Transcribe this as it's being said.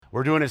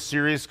We're doing a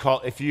series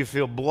called If You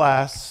Feel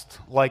Blessed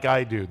Like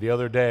I Do. The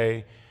other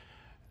day,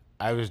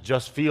 I was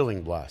just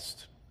feeling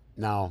blessed.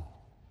 Now,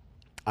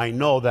 I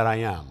know that I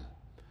am.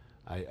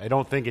 I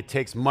don't think it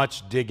takes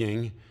much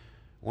digging.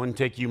 Wouldn't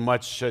take you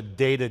much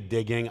data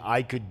digging.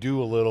 I could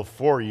do a little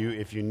for you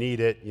if you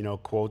need it,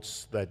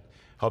 quotes that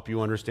help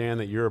you understand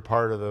that you're a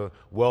part of the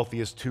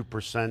wealthiest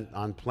 2%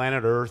 on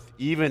planet Earth,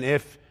 even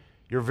if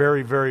you're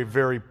very, very,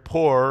 very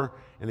poor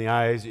in the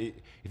eyes.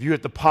 If you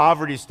hit the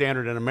poverty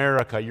standard in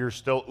America, you're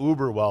still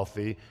uber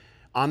wealthy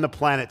on the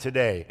planet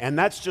today. And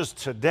that's just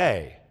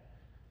today,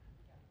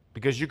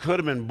 because you could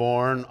have been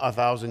born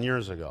 1,000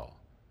 years ago.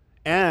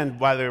 And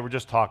by the way, we're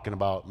just talking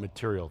about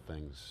material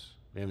things.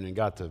 We haven't even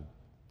got to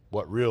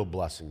what real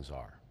blessings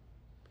are.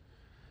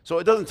 So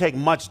it doesn't take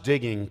much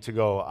digging to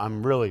go,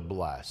 I'm really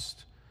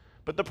blessed.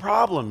 But the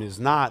problem is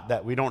not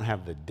that we don't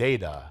have the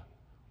data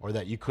or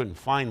that you couldn't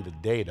find the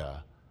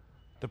data.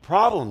 The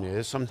problem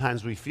is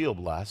sometimes we feel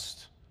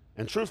blessed,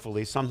 and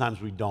truthfully,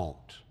 sometimes we don't.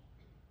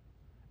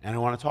 And I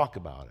want to talk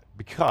about it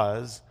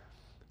because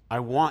I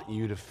want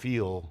you to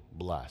feel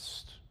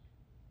blessed.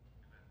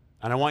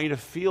 And I want you to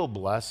feel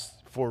blessed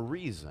for a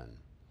reason.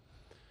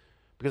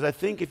 Because I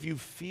think if you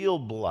feel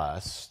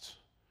blessed,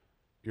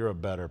 you're a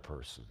better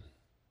person.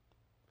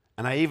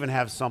 And I even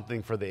have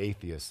something for the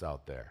atheists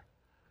out there.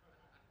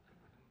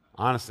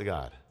 Honest to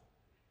God.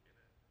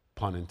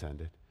 Pun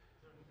intended.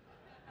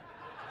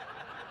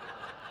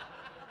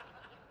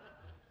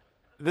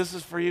 This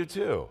is for you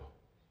too.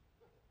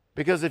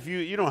 Because if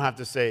you don't have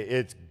to say,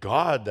 it's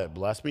God that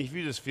blessed me, if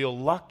you just feel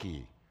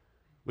lucky,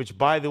 which,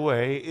 by the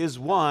way, is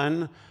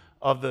one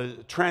of the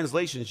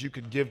translations you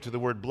could give to the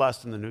word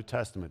blessed in the New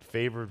Testament: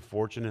 favored,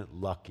 fortunate,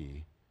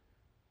 lucky.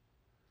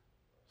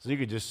 So you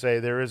could just say,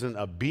 there isn't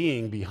a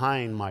being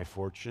behind my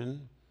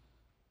fortune.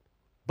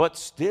 But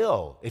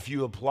still, if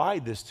you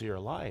applied this to your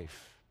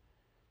life,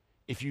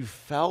 if you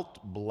felt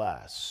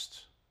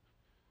blessed,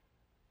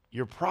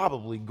 you're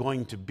probably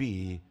going to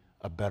be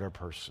a better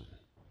person.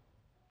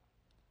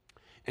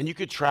 And you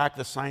could track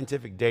the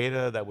scientific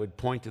data that would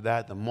point to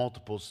that, the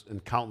multiple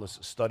and countless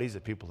studies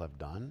that people have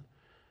done.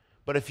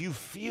 But if you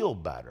feel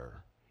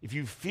better, if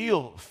you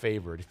feel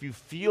favored, if you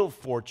feel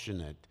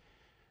fortunate,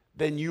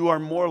 then you are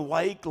more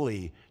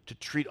likely to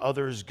treat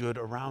others good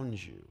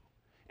around you.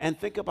 And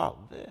think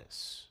about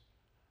this.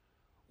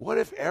 What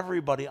if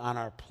everybody on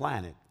our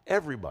planet,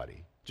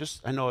 everybody,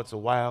 I know it's a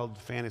wild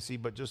fantasy,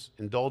 but just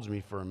indulge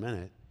me for a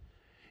minute.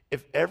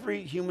 If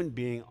every human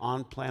being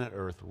on planet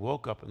Earth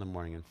woke up in the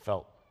morning and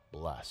felt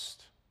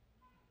blessed,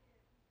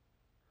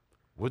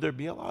 would there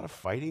be a lot of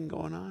fighting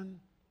going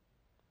on?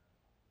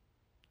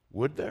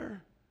 Would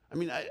there? I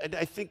mean,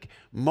 I think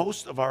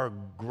most of our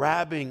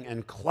grabbing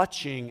and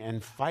clutching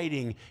and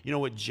fighting,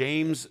 what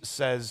James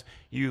says,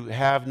 you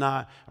have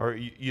not, or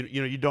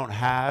you don't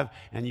have,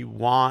 and you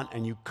want,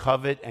 and you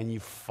covet, and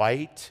you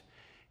fight.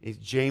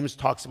 James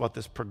talks about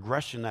this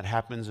progression that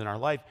happens in our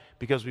life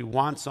because we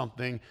want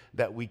something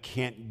that we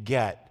can't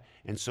get,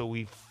 and so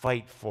we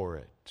fight for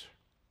it.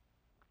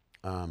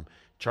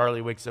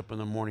 Charlie wakes up in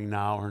the morning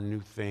now. Her new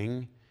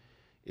thing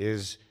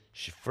is,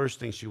 first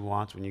thing she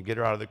wants when you get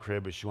her out of the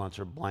crib is she wants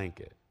her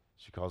blanket.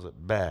 She calls it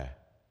 "beh."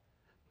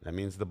 That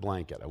means the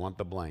blanket. I want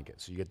the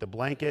blanket. So you get the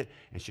blanket,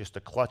 and she has to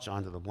clutch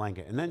onto the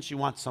blanket. And then she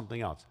wants something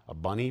else, a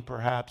bunny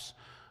perhaps,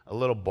 a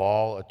little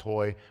ball, a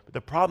toy. But the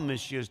problem is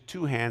she has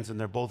two hands, and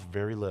they're both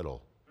very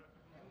little.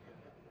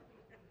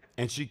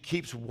 And she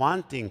keeps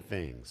wanting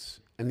things.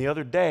 And the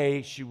other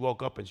day, she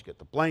woke up and she got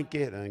the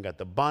blanket, and then got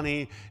the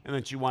bunny, and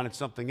then she wanted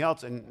something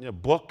else, and a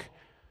book.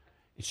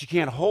 And she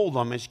can't hold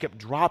them, and she kept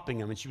dropping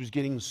them, and she was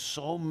getting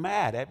so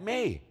mad at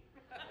me.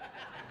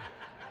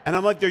 And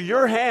I'm like, they're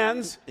your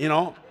hands,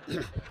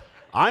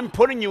 I'm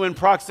putting you in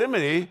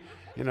proximity,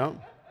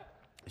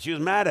 She was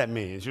mad at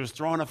me, and she was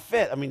throwing a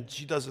fit. I mean,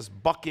 she does this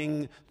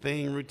bucking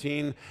thing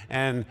routine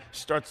and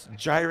starts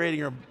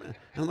gyrating her. And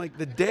I'm like,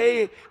 the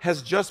day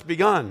has just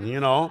begun,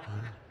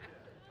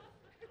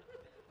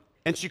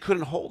 And she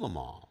couldn't hold them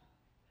all.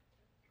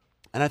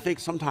 And I think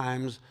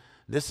sometimes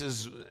this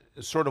is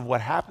sort of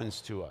what happens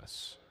to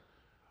us.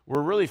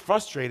 We're really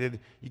frustrated.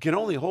 You can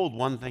only hold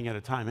one thing at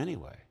a time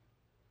anyway.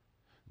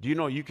 Do you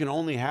know you can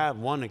only have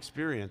one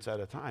experience at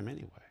a time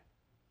anyway?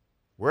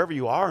 Wherever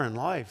you are in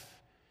life,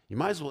 you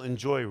might as well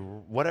enjoy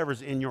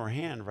whatever's in your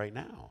hand right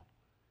now.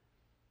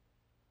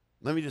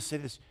 Let me just say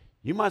this.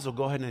 You might as well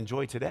go ahead and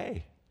enjoy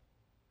today.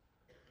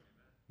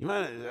 You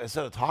might,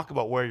 instead of talk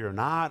about where you're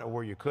not or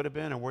where you could have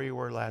been or where you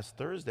were last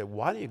Thursday,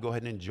 why don't you go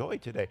ahead and enjoy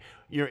today?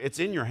 It's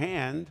in your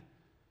hand.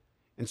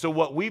 And so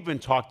what we've been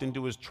talked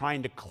into is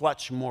trying to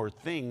clutch more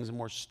things and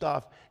more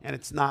stuff, and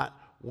it's not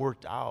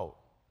worked out.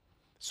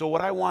 So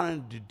what I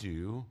wanted to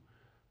do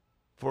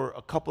for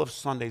a couple of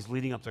Sundays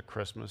leading up to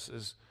Christmas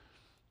is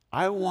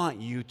I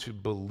want you to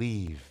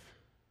believe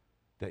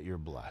that you're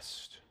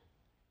blessed.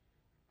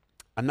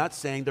 I'm not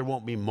saying there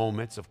won't be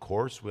moments, of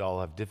course. We all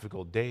have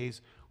difficult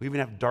days. We even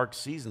have dark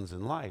seasons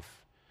in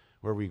life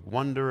where we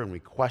wonder and we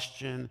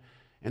question,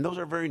 and those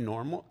are very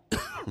normal.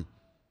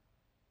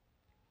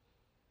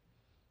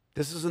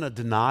 This isn't a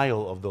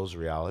denial of those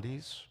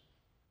realities.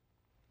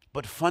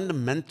 But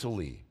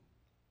fundamentally,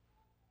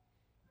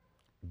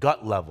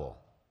 gut level,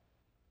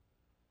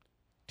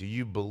 do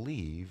you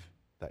believe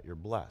that you're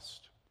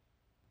blessed?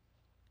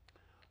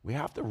 We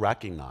have to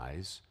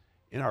recognize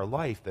in our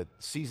life that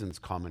seasons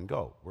come and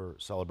go. We're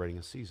celebrating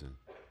a season.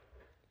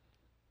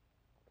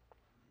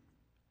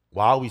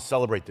 While we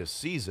celebrate this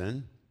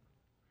season,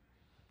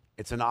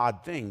 it's an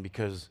odd thing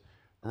because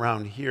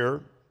around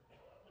here,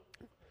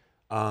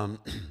 a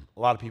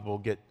lot of people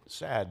get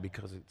sad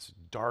because it's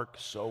dark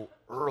so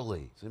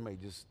early.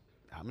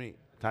 How many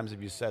times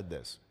have you said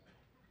this?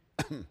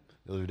 The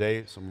other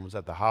day, someone was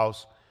at the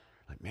house,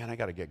 like, man, I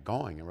got to get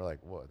going. And we're like,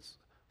 well, it's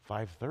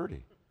 5:30.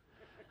 And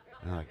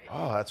they're like,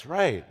 oh, that's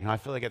right. I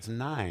feel like it's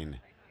 9.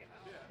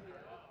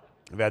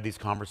 We've had these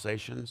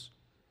conversations.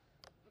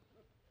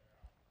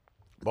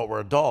 But we're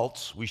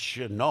adults. We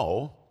should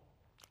know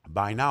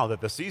by now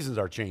that the seasons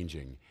are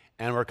changing.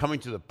 And we're coming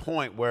to the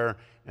point where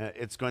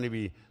it's going to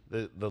be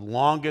the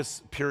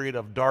longest period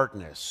of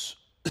darkness.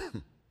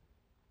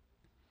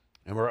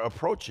 And we're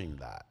approaching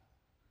that.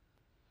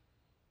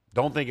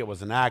 Don't think it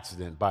was an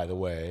accident, by the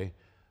way,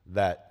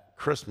 that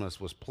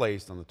Christmas was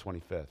placed on the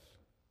 25th.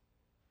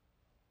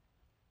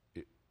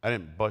 I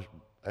didn't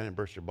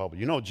burst your bubble.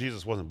 You know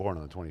Jesus wasn't born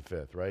on the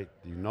 25th, right?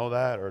 Do you know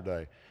that? Or did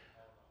I?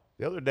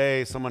 The other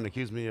day, someone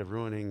accused me of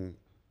ruining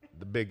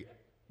the big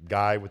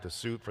guy with the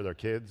suit for their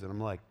kids, and I'm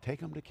like, take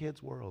them to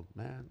Kids World,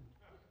 man.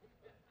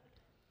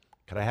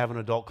 Could I have an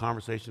adult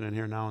conversation in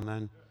here now and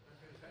then?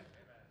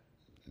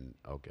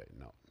 Okay,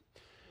 no.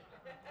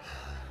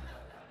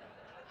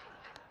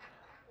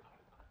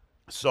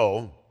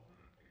 So,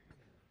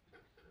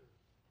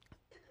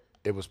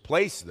 it was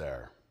placed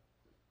there,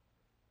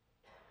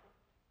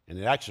 and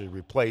it actually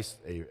replaced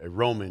a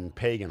Roman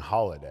pagan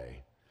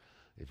holiday,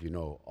 if you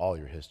know all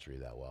your history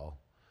that well,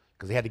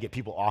 because they had to get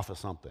people off of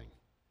something.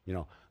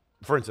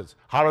 For instance,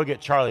 how do I get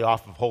Charlie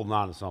off of holding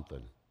on to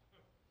something?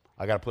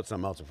 I got to put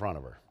something else in front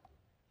of her,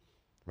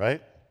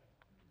 right?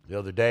 The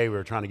other day, we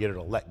were trying to get her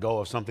to let go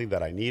of something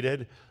that I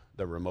needed,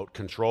 the remote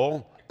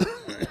control.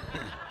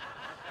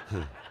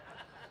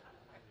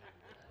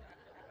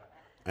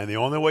 And the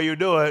only way you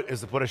do it is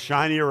to put a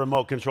shinier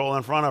remote control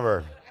in front of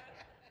her.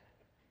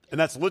 And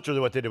that's literally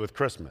what they did with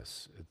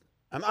Christmas.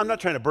 I'm not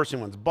trying to burst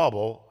anyone's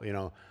bubble.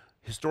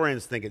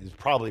 Historians think it's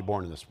probably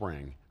born in the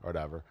spring or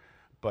whatever.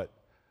 But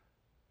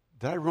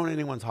did I ruin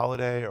anyone's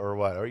holiday or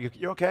what? Are you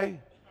okay?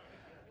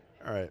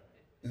 All right.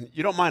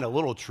 You don't mind a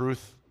little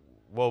truth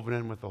woven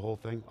in with the whole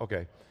thing?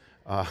 Okay.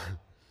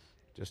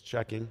 Just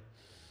checking.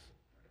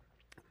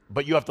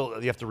 But you have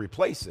to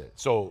replace it.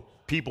 So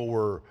people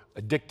were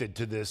addicted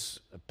to this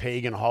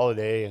pagan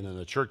holiday, and then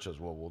the church says,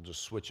 well, we'll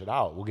just switch it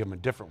out. We'll give them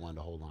a different one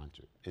to hold on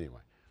to. Anyway,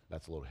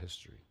 that's a little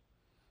history.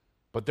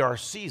 But there are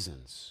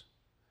seasons.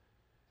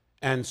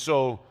 And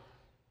so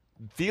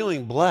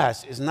feeling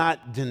blessed is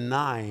not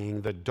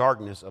denying the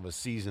darkness of a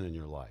season in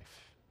your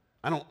life.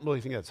 I don't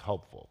really think that's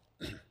helpful.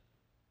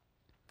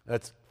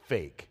 That's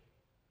fake.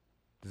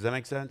 Does that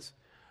make sense?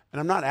 And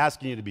I'm not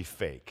asking you to be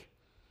fake.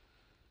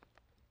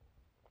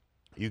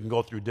 You can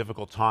go through a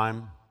difficult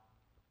time,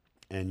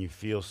 and you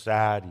feel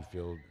sad, you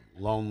feel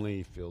lonely,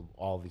 you feel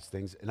all these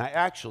things. And I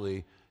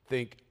actually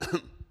think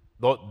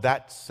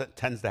that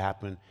tends to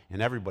happen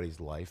in everybody's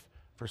life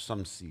for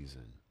some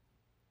season.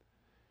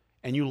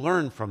 And you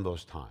learn from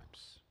those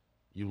times.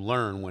 You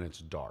learn when it's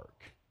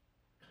dark.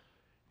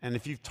 And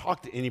if you've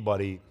talked to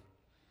anybody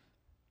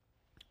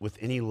with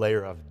any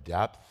layer of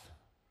depth,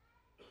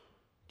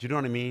 do you know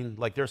what I mean?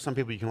 Like, there are some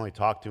people you can only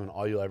talk to, and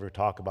all you'll ever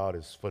talk about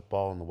is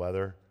football and the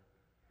weather.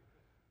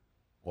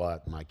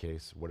 Well, in my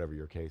case, whatever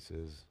your case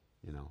is,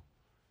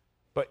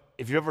 But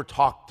if you ever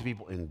talk to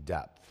people in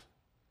depth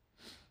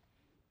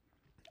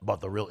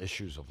about the real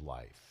issues of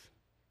life,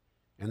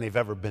 and they've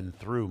ever been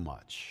through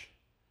much,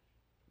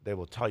 they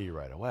will tell you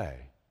right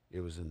away,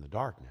 it was in the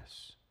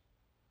darkness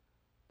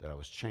that I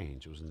was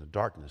changed. It was in the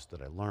darkness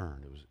that I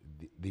learned. It was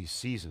these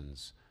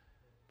seasons,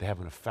 they have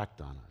an effect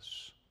on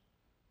us.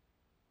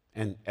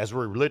 And as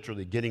we're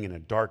literally getting in a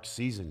dark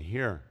season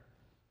here,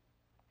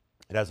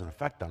 it has an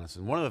effect on us.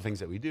 And one of the things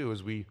that we do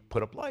is we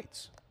put up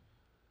lights.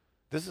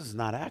 This is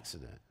not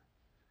accident.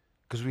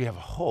 Because we have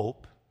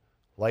hope.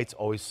 Lights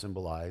always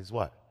symbolize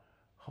what?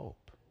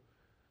 Hope.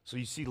 So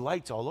you see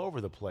lights all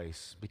over the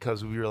place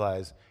because we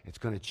realize it's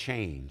going to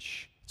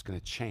change. It's going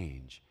to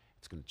change.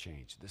 It's going to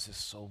change. This is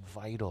so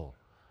vital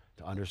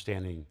to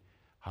understanding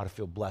how to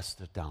feel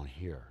blessed down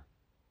here.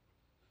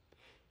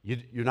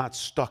 You're not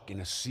stuck in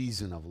a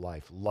season of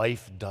life.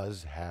 Life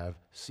does have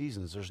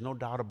seasons. There's no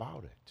doubt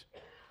about it.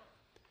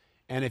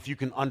 And if you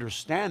can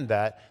understand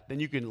that,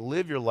 then you can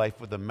live your life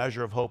with a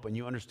measure of hope, and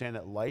you understand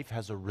that life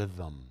has a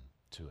rhythm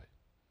to it,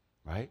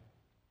 right?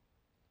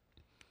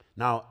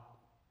 Now,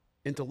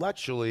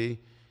 intellectually,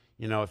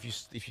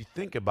 if you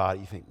think about it,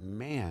 you think,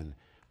 man,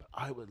 but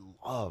I would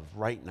love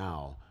right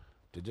now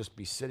to just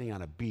be sitting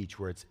on a beach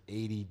where it's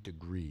 80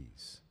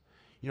 degrees.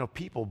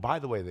 People, by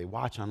the way, they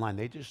watch online,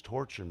 they just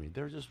torture me.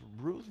 They're just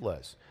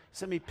ruthless.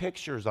 Send me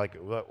pictures like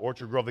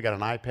Orchard Grove, they got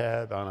an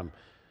iPad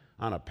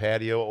on a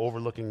patio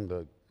overlooking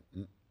the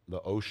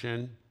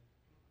ocean,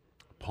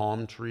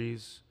 palm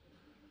trees.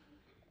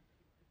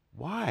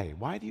 Why?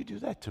 Why do you do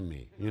that to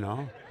me?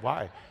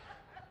 Why?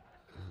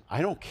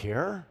 I don't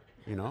care,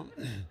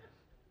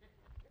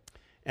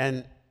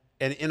 And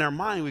in our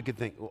mind, we could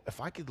think, well,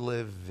 if I could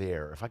live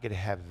there, if I could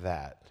have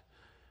that,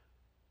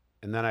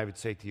 and then I would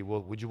say to you,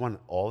 well, would you want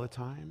it all the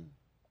time?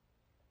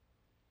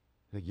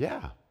 Like,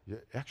 yeah,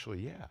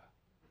 actually, yeah.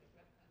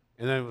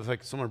 And then it was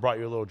like someone brought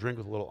you a little drink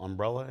with a little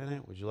umbrella in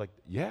it. Would you like,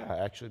 yeah,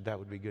 actually, that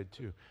would be good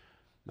too.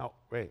 No,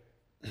 wait.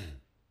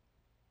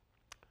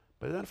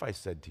 But then if I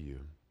said to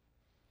you,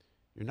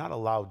 you're not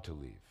allowed to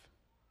leave.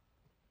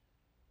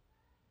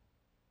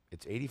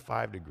 It's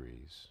 85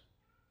 degrees.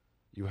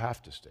 You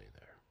have to stay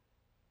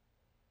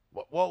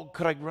there. Well,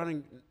 could I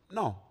run?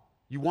 No,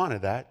 you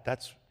wanted that.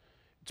 It's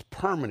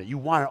permanent. You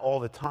want it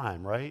all the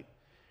time, right?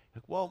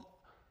 Like, well,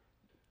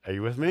 are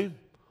you with me?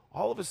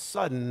 All of a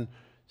sudden,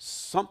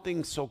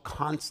 something so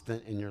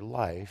constant in your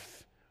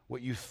life,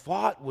 what you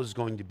thought was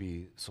going to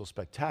be so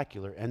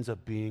spectacular, ends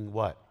up being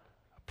what?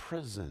 A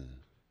prison.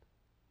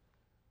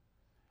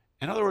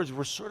 In other words,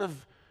 we're sort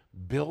of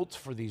built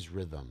for these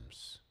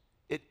rhythms.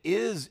 It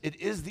is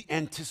the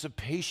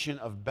anticipation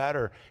of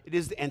better. It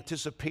is the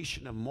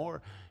anticipation of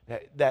more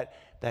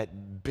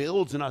that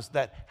builds in us,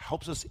 that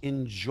helps us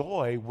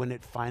enjoy when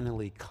it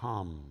finally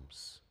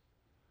comes.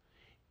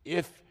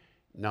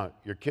 Now,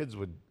 your kids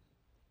would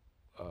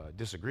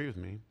disagree with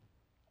me,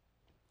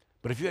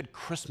 but if you had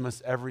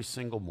Christmas every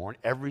single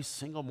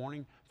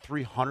morning,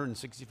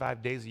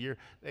 365 days a year,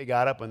 they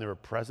got up and there were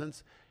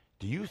presents,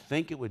 do you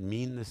think it would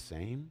mean the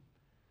same?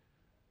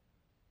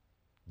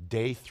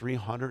 Day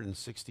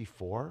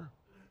 364?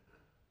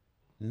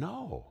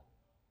 No.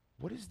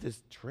 What is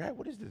this dread?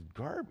 What is this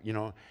garbage?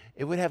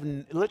 It would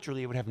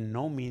have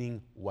no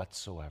meaning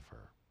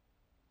whatsoever.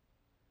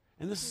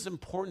 And this is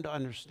important to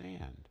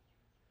understand,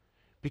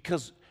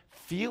 because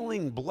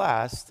feeling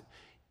blessed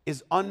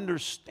is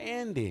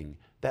understanding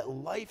that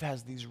life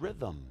has these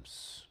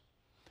rhythms.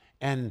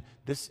 And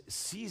this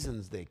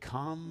seasons, they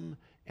come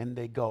and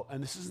they go.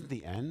 And this isn't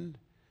the end.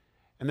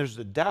 And there's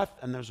a death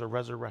and there's a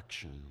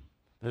resurrection.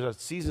 There's a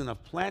season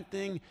of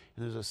planting, and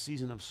there's a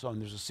season of sowing.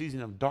 There's a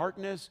season of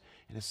darkness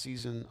and a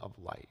season of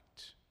light.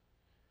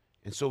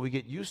 And so we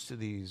get used to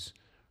these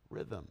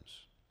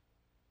rhythms.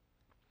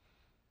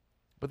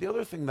 But the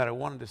other thing that I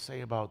wanted to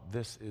say about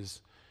this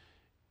is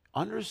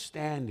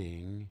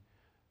understanding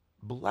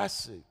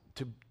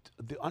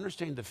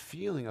understanding the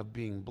feeling of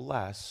being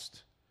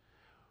blessed,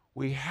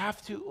 we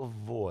have to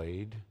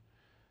avoid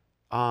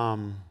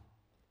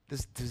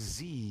this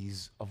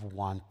disease of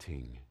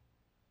wanting.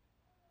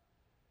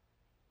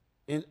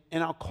 And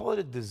I'll call it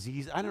a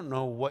disease. I don't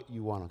know what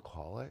you want to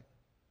call it.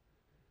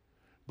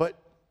 But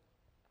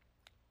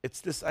it's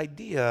this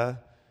idea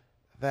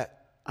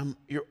that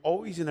you're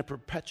always in a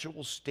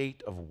perpetual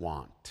state of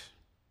want.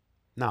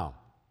 Now,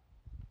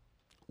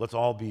 let's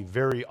all be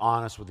very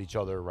honest with each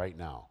other right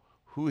now.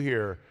 Who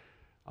here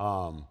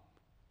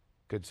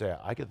could say,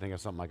 I could think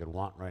of something I could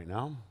want right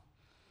now?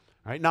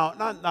 Right? Now,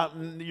 not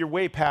you're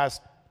way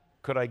past,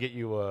 could I get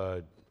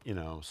you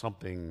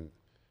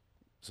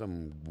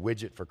some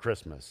widget for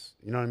Christmas?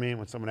 You know what I mean?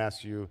 When someone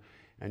asks you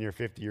and you're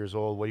 50 years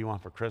old, what do you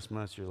want for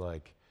Christmas? You're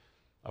like,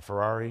 a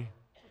Ferrari?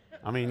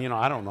 I mean,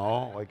 I don't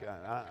know. Like,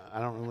 I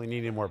don't really need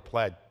any more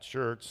plaid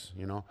shirts,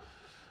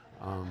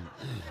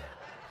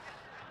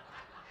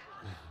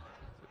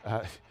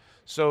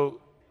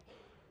 So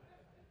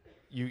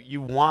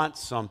you want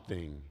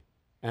something,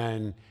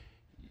 and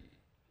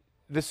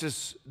this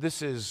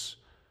is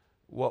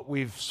what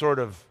we've sort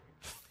of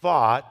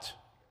thought.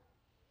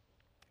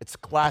 It's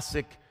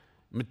classic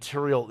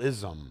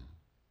materialism,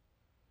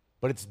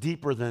 but it's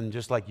deeper than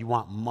just like you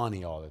want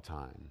money all the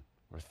time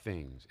or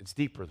things. It's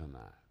deeper than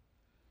that.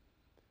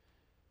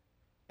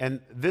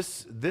 And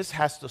this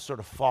has to sort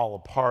of fall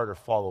apart or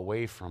fall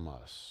away from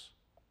us,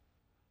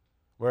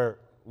 where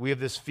we have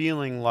this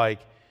feeling like,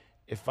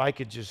 if I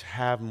could just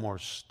have more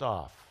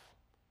stuff,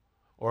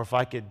 or if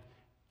I could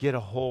get a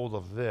hold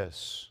of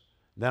this,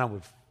 then I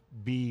would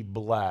be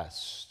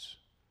blessed.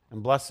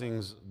 And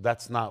blessings,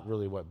 that's not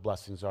really what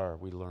blessings are,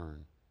 we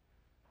learn.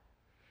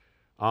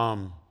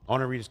 I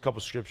want to read a couple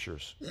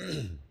scriptures.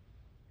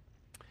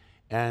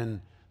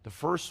 And the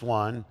first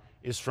one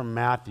is from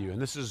Matthew.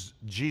 And this is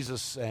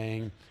Jesus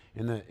saying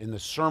in the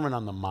Sermon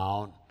on the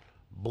Mount,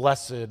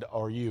 blessed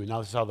are you. Now,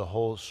 this is how the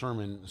whole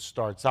sermon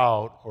starts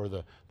out, or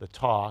the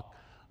talk.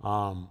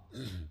 It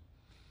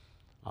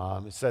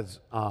says,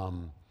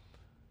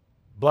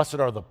 blessed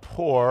are the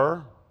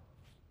poor.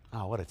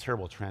 Oh, what a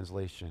terrible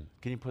translation.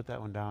 Can you put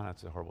that one down?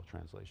 That's a horrible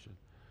translation.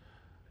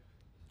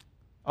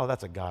 Oh,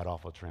 that's a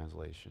god-awful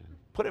translation.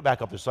 Put it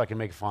back up there so I can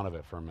make fun of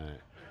it for a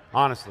minute.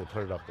 Honestly,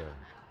 put it up there.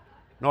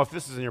 No, if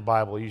this is in your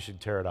Bible, you should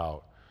tear it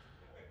out.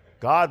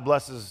 God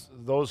blesses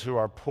those who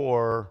are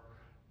poor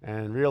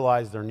and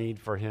realize their need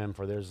for him,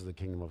 for theirs is the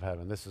kingdom of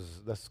heaven.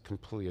 That's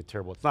completely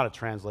terrible. It's not a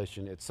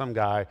translation. It's some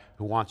guy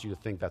who wants you to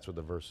think that's what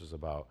the verse is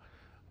about.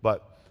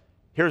 But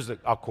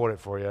I'll quote it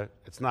for you.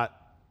 It's not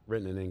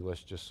written in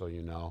English, just so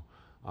you know.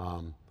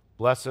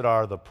 Blessed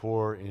are the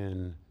poor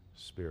in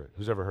spirit.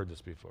 Who's ever heard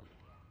this before?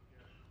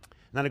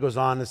 And then it goes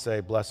on to say,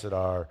 blessed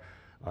are,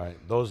 all right,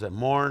 those that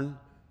mourn.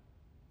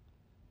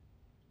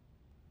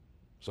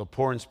 So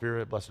poor in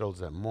spirit, blessed are those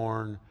that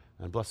mourn,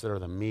 and blessed are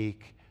the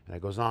meek. And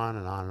it goes on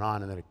and on and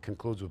on, and then it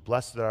concludes with,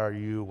 blessed are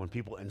you when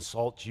people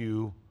insult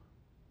you.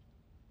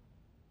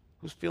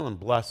 Who's feeling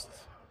blessed?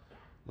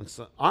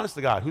 Honest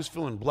to God, who's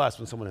feeling blessed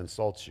when someone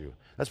insults you?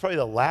 That's probably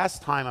the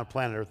last time on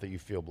planet Earth that you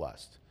feel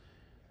blessed.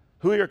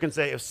 Who here can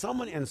say, if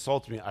someone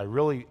insults me, I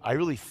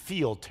really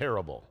feel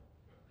terrible?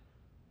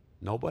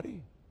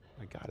 Nobody?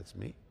 My God, it's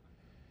me.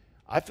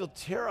 I feel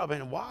terrible. I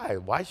mean, why?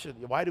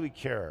 Why do we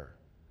care?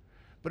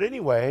 But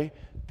anyway,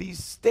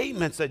 these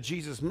statements that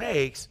Jesus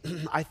makes,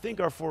 I think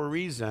are for a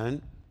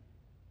reason.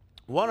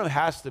 One of them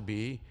has to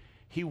be,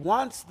 he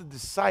wants the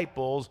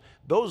disciples,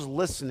 those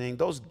listening,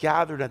 those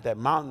gathered at that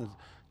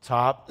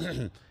mountaintop,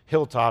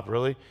 hilltop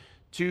really,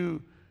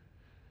 to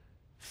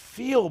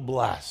feel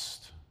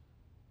blessed.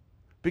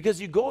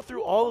 Because you go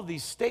through all of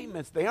these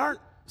statements, they aren't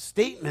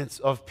statements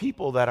of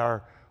people that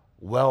are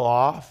well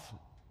off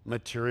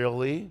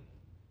materially.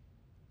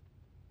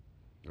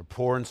 They're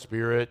poor in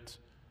spirit.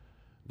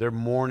 They're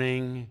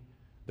mourning.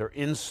 They're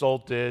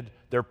insulted.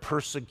 They're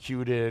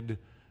persecuted,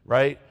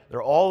 right?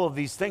 They're all of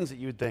these things that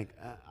you would think,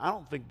 I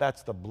don't think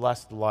that's the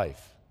blessed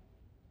life.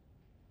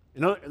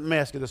 You know, let me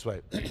ask you this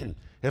way.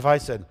 If I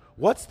said,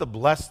 what's the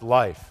blessed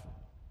life?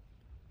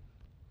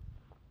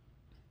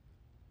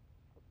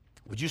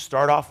 Would you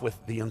start off with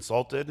the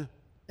insulted,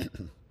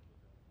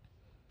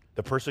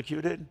 the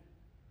persecuted,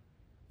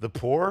 the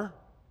poor?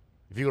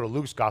 If you go to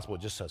Luke's gospel,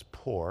 it just says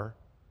poor,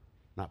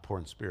 not poor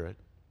in spirit.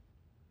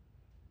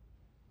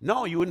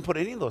 No, you wouldn't put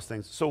any of those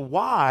things. So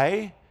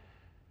why,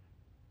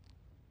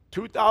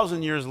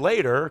 2,000 years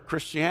later,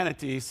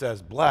 Christianity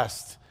says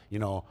blessed,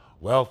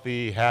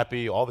 wealthy,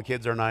 happy, all the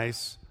kids are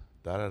nice,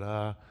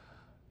 da-da-da,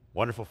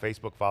 wonderful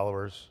Facebook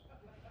followers.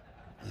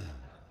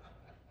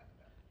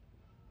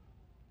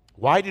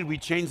 Why did we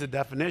change the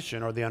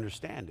definition or the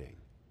understanding?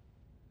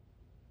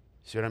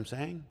 See what I'm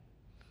saying?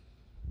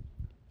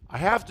 I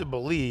have to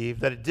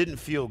believe that it didn't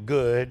feel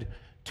good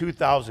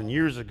 2,000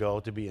 years ago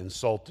to be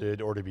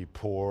insulted or to be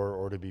poor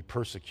or to be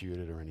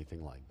persecuted or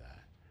anything like that.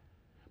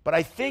 But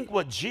I think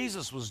what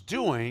Jesus was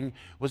doing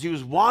was he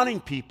was wanting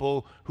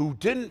people who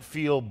didn't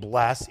feel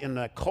blessed in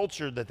the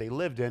culture that they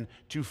lived in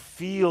to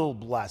feel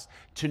blessed,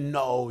 to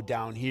know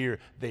down here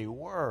they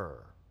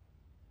were.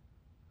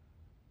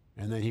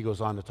 And then he goes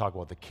on to talk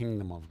about the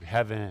kingdom of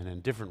heaven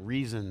and different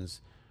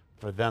reasons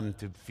for them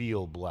to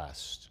feel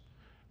blessed.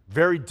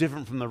 Very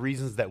different from the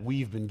reasons that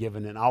we've been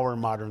given in our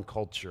modern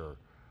culture,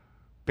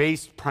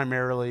 based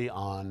primarily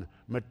on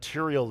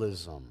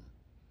materialism.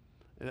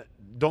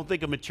 Don't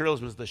think of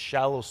materialism as the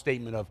shallow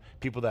statement of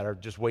people that are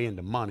just way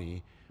into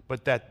money,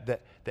 but that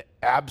the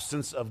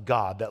absence of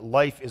God, that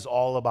life is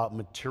all about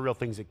material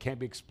things that can't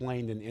be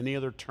explained in any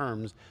other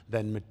terms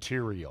than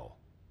material.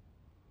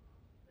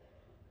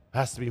 It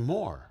has to be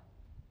more.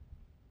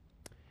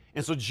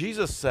 And so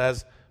Jesus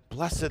says,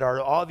 blessed are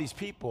all these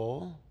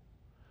people,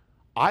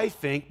 I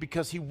think,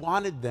 because he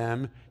wanted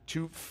them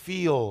to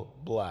feel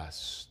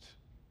blessed.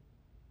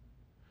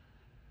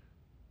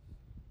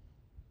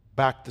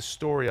 Back the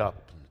story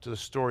up to the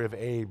story of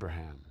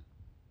Abraham.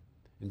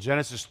 In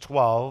Genesis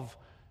 12,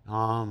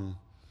 by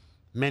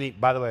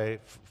the way,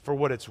 for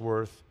what it's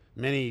worth,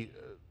 many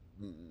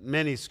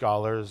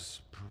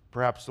scholars,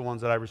 perhaps the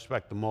ones that I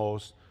respect the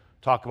most,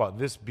 talk about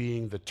this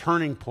being the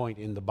turning point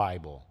in the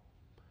Bible.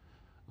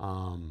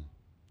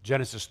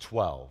 Genesis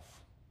 12.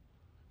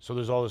 So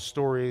there's all the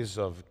stories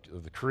of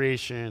the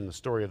creation, the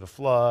story of the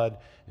flood,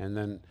 and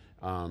then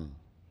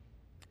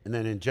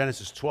in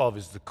Genesis 12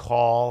 is the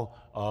call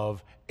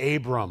of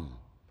Abram,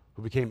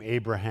 who became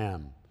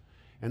Abraham.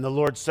 And the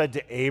Lord said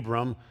to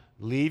Abram,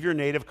 leave your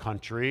native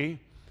country,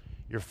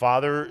 your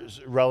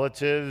father's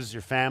relatives,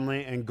 your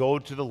family, and go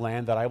to the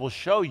land that I will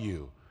show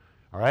you.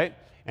 All right?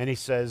 And he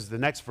says, the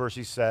next verse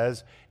he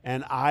says,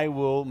 and I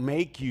will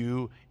make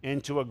you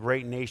into a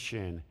great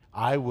nation.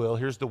 I will,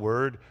 here's the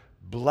word,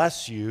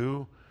 bless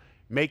you,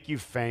 make you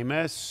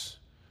famous,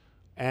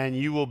 and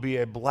you will be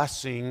a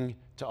blessing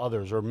to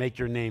others, or make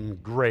your name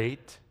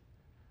great,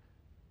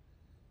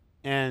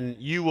 and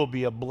you will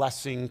be a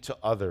blessing to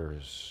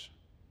others.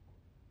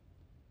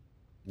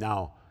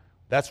 Now,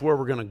 that's where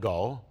we're going to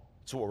go.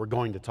 That's what we're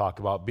going to talk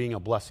about, being a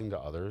blessing to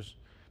others,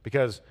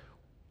 because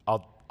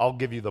I'll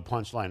give you the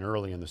punchline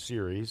early in the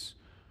series.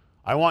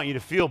 I want you to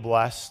feel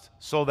blessed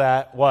so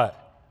that, what?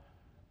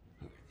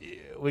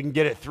 We can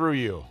get it through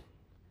you.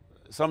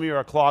 Some of you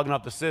are clogging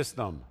up the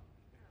system.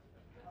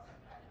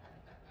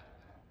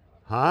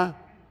 Huh?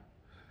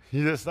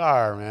 You just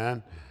are,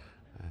 man.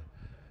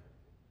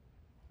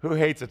 Who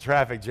hates a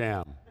traffic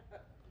jam?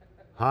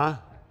 Huh?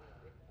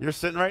 You're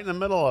sitting right in the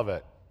middle of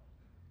it.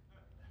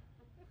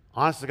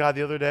 Honest to God,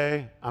 the other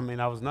day, I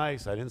was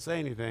nice. I didn't say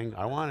anything.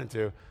 I wanted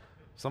to.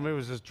 Somebody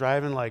was just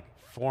driving like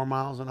 4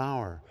 miles an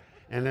hour.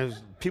 And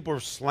there's people were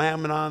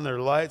slamming on their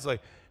lights.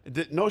 Like,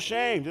 no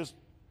shame. Just.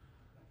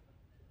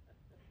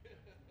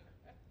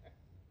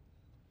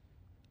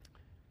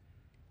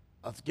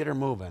 Let's get her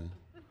moving.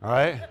 All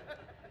right?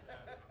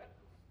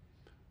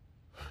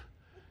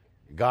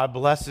 God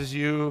blesses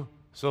you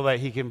so that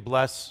he can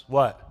bless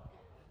what?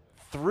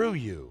 Through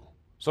you.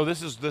 So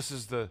this is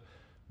the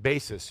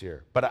basis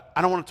here. But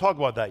I don't want to talk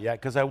about that yet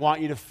because I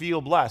want you to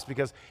feel blessed.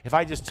 Because if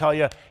I just tell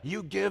you,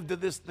 you give to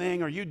this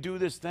thing or you do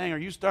this thing or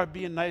you start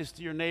being nice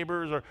to your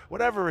neighbors or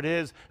whatever it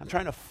is, I'm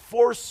trying to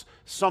force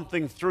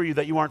something through you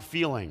that you aren't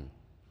feeling.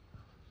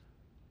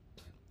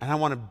 And I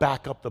want to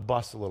back up the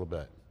bus a little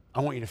bit.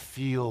 I want you to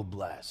feel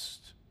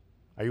blessed.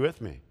 Are you with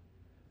me?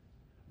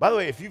 By the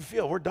way, if you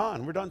feel, we're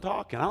done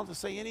talking. I don't have to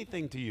say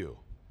anything to you.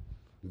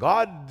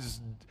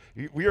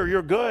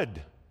 You're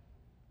good.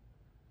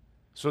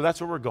 So that's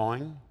where we're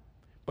going.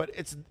 But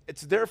it's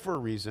there for a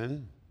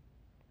reason.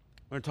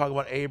 We're going to talk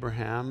about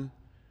Abraham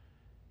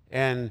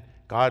and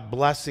God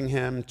blessing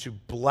him to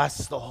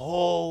bless the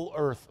whole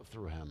earth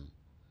through him.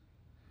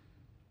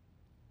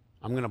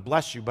 I'm going to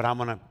bless you, but I'm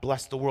going to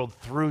bless the world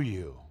through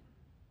you.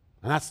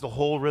 And that's the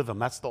whole rhythm.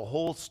 That's the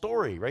whole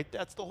story, right?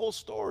 That's the whole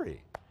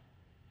story.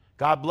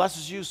 God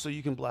blesses you so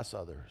you can bless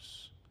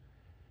others.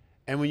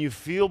 And when you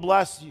feel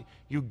blessed,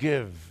 you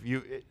give.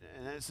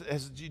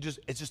 It's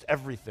just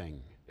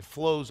everything. It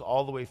flows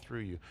all the way through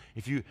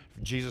you.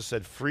 Jesus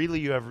said, freely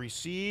you have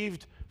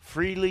received,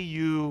 freely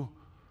you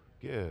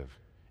give.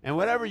 And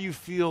whatever you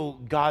feel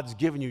God's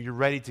given you, you're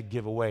ready to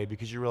give away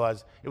because you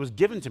realize it was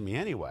given to me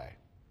anyway.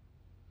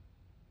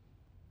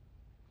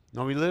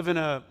 Now we live in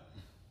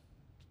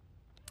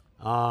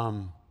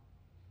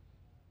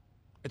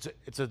it's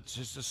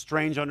just a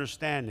strange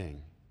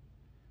understanding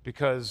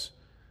because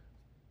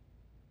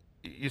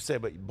you say,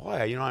 but boy,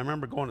 I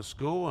remember going to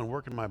school and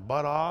working my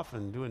butt off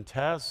and doing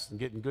tests and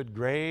getting good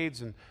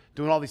grades and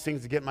doing all these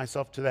things to get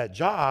myself to that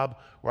job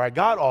where I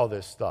got all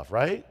this stuff,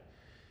 right?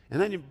 And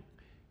then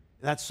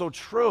that's so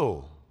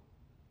true.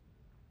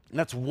 And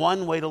that's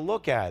one way to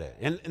look at it.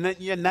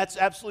 And that's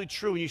absolutely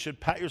true, and you should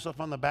pat yourself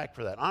on the back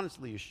for that.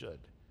 Honestly, you should.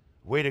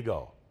 Way to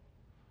go.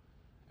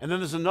 And then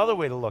there's another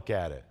way to look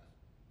at it.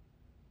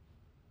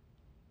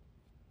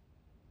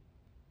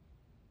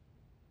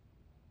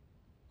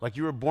 Like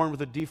you were born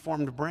with a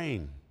deformed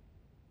brain.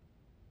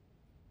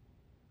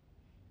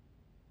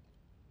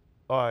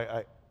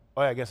 I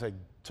guess I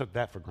took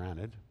that for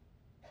granted.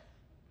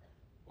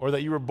 Or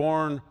that you were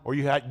born, or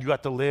you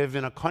got to live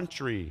in a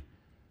country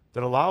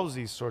that allows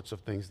these sorts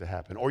of things to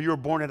happen. Or you were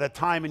born at a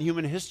time in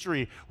human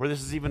history where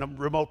this is even a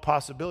remote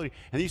possibility.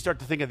 And then you start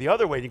to think of the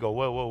other way and you go,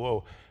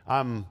 whoa,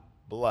 I'm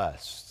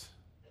blessed.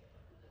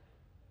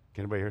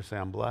 Can anybody here say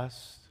I'm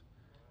blessed?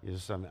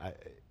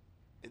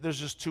 There's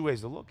just two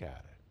ways to look at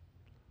it.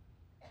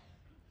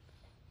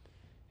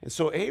 And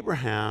so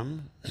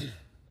Abraham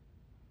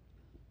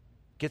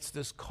gets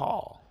this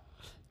call.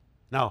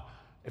 Now,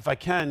 if I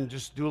can,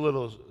 just do a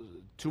little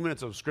 2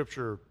 minutes of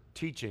scripture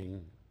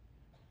teaching.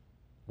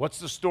 What's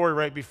the story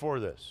right before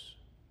this?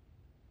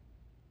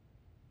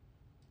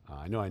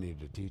 I know I needed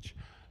to teach.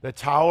 The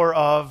Tower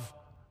of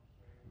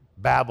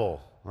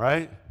Babel,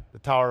 right? The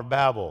Tower of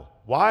Babel.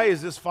 Why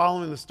is this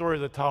following the story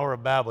of the Tower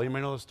of Babel?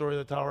 Anybody know the story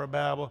of the Tower of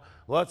Babel?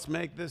 Let's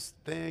make this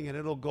thing and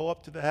it'll go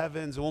up to the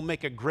heavens and we'll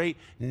make a great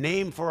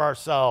name for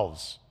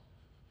ourselves.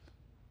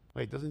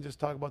 Wait, doesn't it just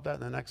talk about that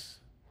in the next?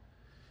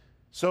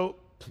 So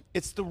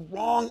it's the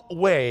wrong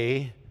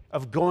way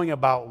of going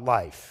about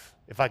life,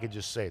 if I could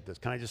just say it this.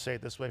 Can I just say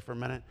it this way for a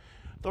minute?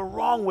 The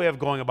wrong way of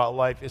going about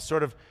life is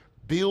sort of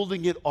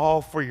building it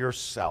all for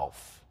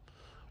yourself.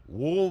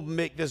 We'll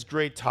make this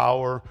great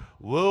tower.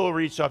 We'll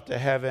reach up to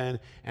heaven.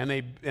 And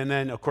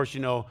then, of course,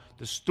 the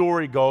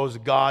story goes,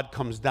 God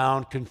comes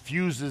down,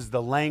 confuses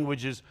the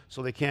languages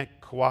so they can't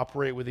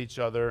cooperate with each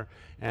other,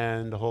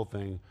 and the whole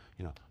thing,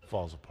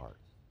 falls apart.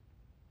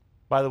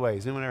 By the way,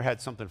 has anyone ever had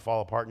something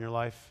fall apart in your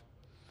life?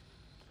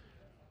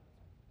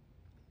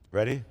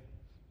 Ready?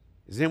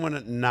 Does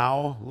anyone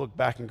now look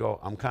back and go,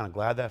 I'm kind of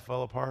glad that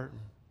fell apart?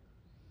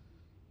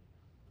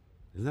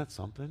 Isn't that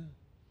something?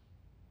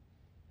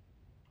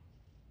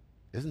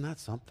 Isn't that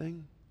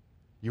something?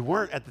 You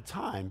weren't at the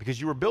time because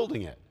you were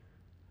building it.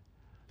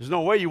 There's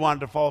no way you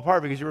wanted to fall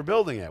apart because you were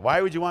building it.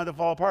 Why would you want it to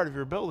fall apart if you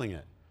were building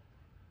it?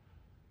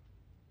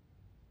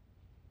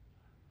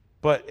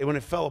 But when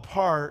it fell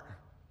apart,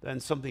 then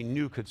something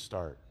new could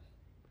start.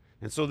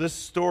 And so this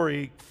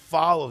story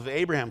of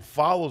Abraham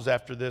follows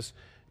after this.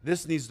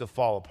 This needs to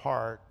fall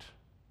apart.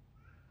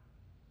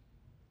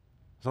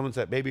 Someone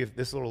said, maybe if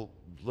this little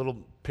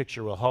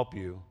picture will help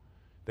you.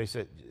 They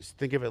said,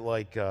 think of it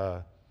like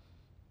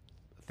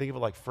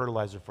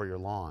fertilizer for your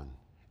lawn.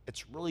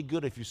 It's really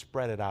good if you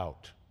spread it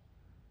out.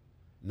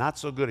 Not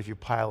so good if you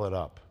pile it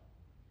up.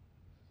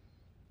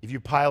 If you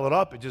pile it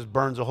up, it just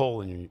burns a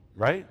hole in you,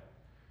 right?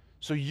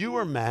 So you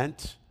were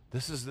meant,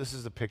 this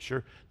is the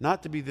picture,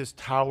 not to be this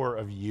tower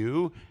of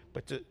you,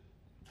 but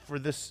for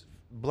this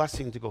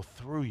blessing to go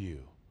through you,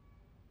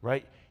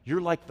 right?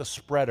 You're like the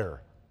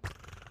spreader.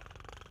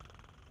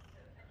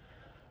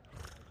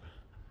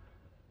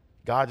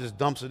 God just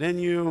dumps it in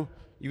you,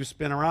 you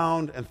spin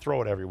around and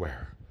throw it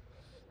everywhere.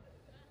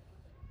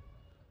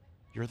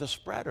 You're the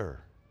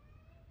spreader.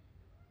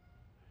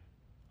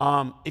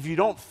 If you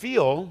don't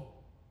feel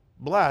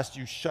blessed,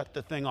 you shut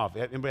the thing off.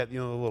 Anybody have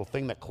the little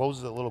thing that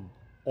closes, that little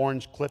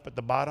orange clip at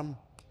the bottom?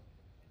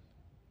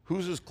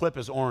 Whose clip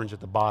is orange at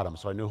the bottom,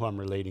 so I knew who I'm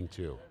relating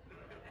to?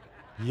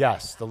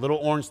 Yes, the little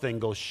orange thing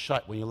goes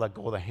shut when you let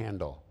go of the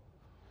handle.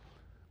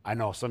 I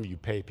know some of you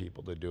pay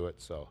people to do it,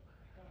 so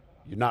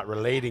you're not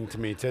relating to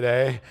me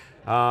today.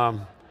 I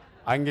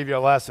can give you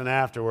a lesson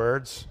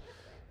afterwards.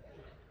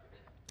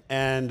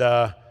 And,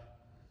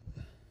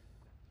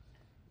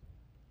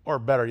 or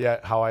better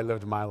yet, how I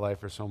lived my life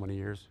for so many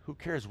years. Who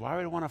cares? Why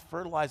would I want to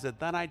fertilize it?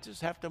 Then I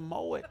just have to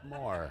mow it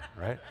more,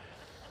 right?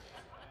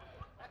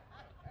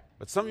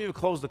 But some of you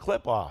closed the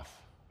clip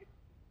off.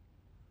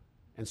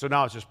 And so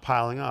now it's just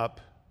piling up.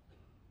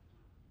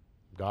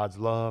 God's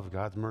love,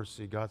 God's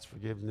mercy, God's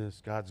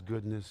forgiveness, God's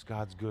goodness,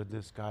 God's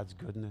goodness, God's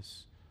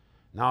goodness.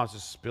 Now it's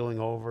just spilling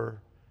over.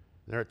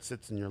 There it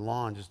sits in your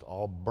lawn, just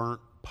all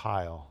burnt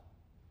pile.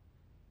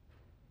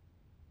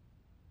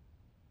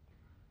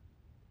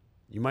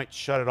 You might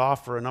shut it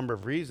off for a number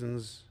of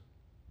reasons.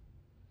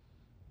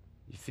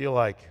 You feel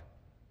like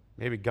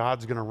maybe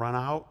God's going to run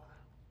out.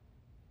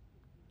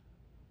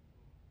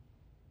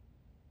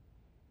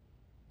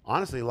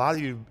 Honestly, a lot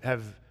of you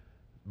have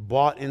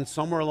bought in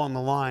somewhere along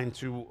the line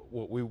to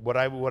what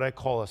I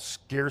call a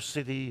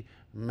scarcity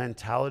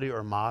mentality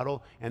or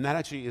model, and that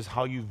actually is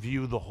how you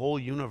view the whole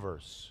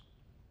universe.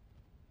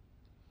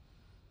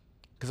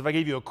 Because if I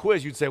gave you a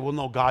quiz, you'd say, well,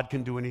 no, God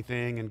can do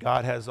anything, and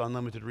God has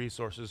unlimited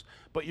resources,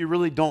 but you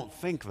really don't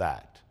think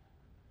that.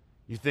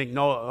 You think,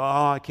 no,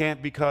 I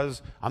can't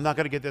because I'm not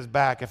going to get this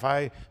back. If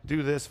I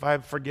do this, if I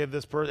forgive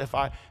this person,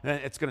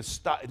 it's going to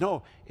stop.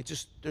 No,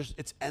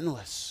 it's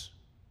endless.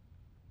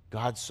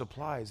 God's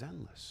supply is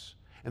endless.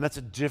 And that's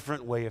a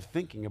different way of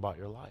thinking about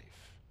your life.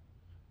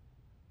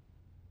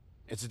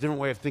 It's a different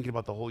way of thinking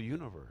about the whole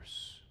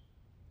universe.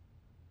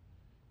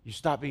 You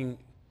stop being,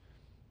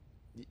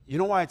 you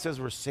know why it says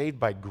we're saved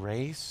by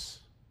grace?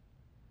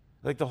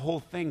 Like the whole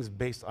thing's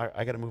based,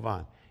 I got to move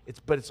on.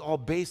 But it's all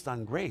based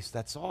on grace,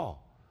 that's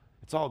all.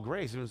 It's all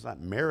grace. It's not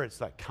merit,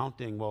 it's not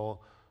counting,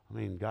 well, I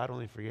mean, God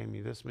only forgave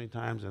me this many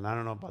times, and I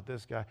don't know about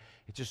this guy.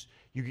 It's just,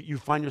 you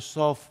find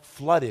yourself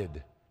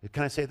flooded.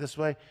 Can I say it this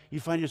way? You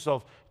find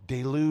yourself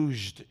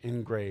deluged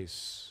in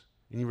grace,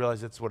 and you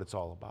realize that's what it's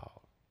all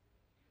about.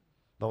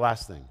 The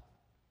last thing.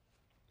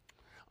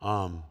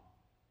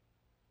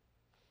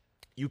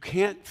 You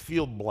can't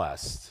feel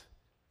blessed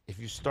if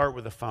you start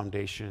with a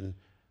foundation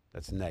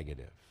that's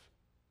negative.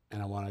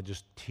 And I want to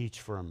just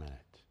teach for a minute.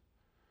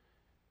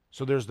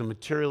 So there's the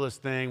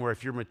materialist thing where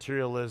if you're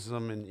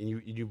materialism and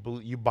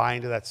you buy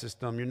into that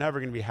system, you're never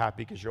going to be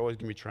happy because you're always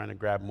going to be trying to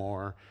grab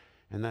more,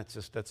 and that's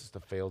just a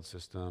failed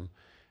system.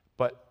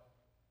 But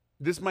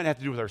this might have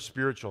to do with our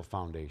spiritual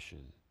foundation.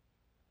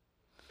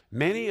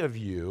 Many of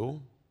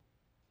you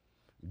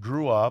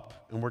grew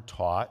up and were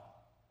taught.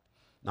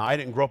 Now, I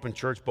didn't grow up in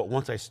church, but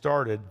once I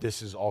started,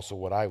 this is also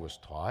what I was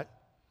taught.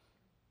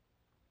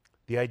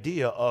 The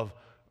idea of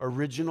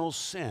original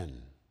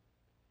sin.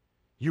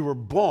 You were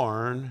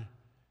born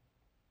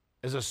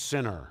as a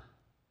sinner.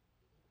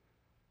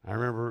 I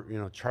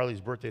remember,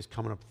 Charlie's birthday is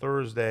coming up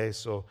Thursday,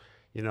 so,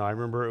 I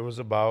remember it was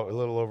about a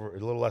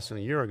little less than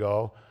a year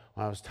ago.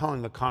 I was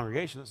telling the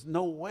congregation, there's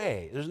no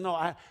way. There's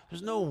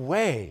no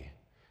way.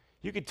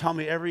 You could tell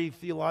me every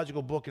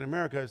theological book in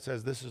America that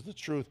says this is the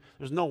truth.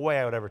 There's no way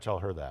I would ever tell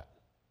her that.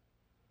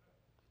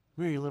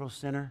 Where are you, little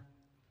sinner?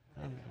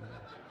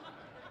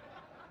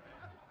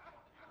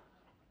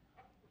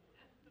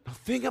 Now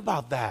think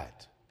about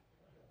that.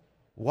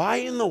 Why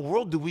in the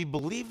world do we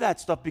believe that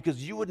stuff?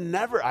 Because you would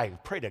never, I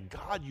pray to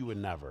God you would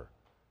never.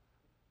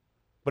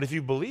 But if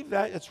you believe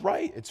that, it's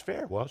right, it's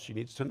fair. Well, she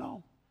needs to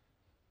know.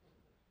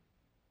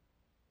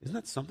 Isn't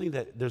that something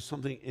there's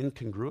something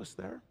incongruous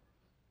there?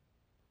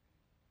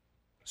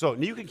 So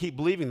you can keep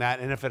believing that,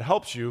 and if it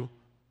helps you,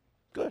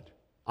 good.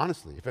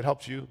 Honestly, if it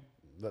helps you,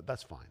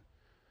 that's fine.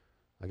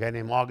 A guy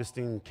named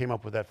Augustine came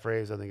up with that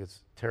phrase. I think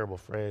it's a terrible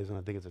phrase, and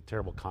I think it's a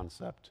terrible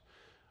concept.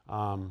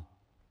 I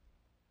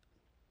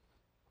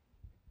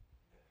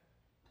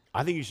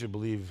think you should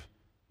believe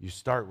you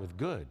start with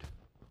good.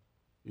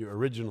 You're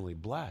originally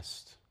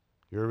blessed.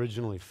 You're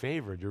originally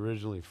favored. You're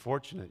originally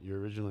fortunate. You're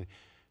originally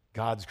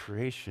God's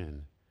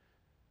creation.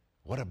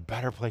 What a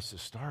better place to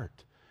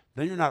start.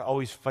 Then you're not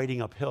always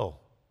fighting uphill.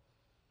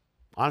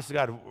 Honestly,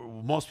 God,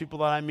 most people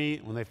that I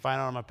meet, when they find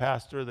out I'm a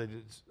pastor,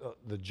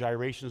 the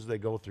gyrations they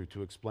go through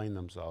to explain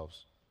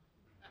themselves.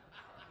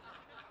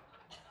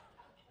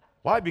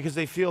 Why? Because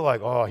they feel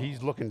like, oh,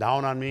 he's looking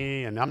down on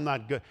me, and I'm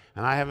not good,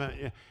 and I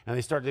haven't, and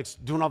they start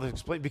doing all this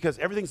explain, because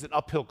everything's an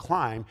uphill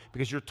climb,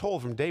 because you're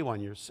told from day one,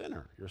 you're a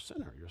sinner, you're a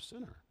sinner, you're a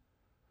sinner.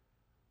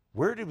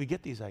 Where did we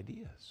get these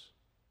ideas?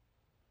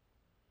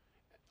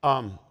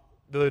 The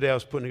other day I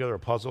was putting together a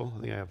puzzle.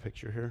 I think I have a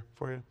picture here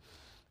for you.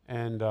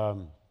 And I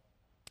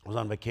was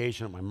on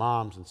vacation at my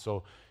mom's, and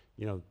so,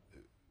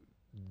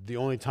 the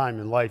only time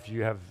in life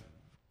you have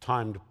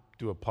time to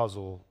do a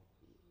puzzle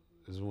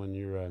is when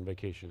you're on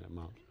vacation at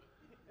mom's.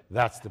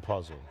 That's the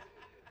puzzle.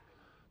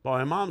 Well,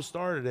 my mom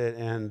started it,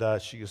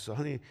 and she goes,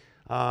 honey,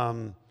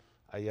 I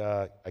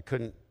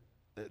couldn't,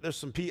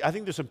 I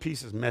think there's some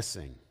pieces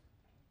missing.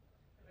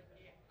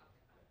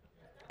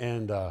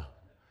 And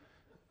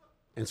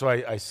so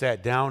I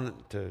sat down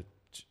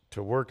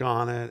to work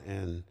on it,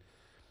 and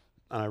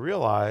I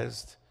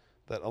realized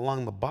that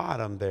along the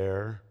bottom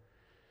there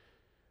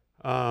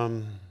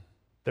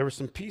were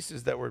some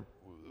pieces that were,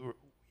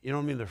 you know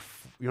what I mean?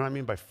 You know what I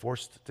mean by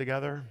forced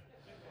together?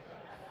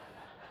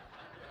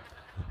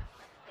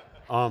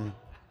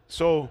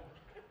 So,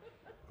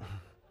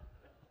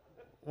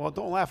 well,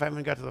 don't laugh. I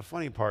haven't got to the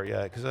funny part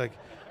yet, because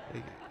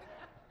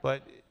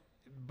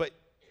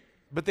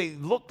but they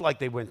looked like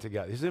they went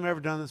together. Has anyone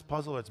ever done this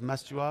puzzle that's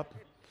messed you up?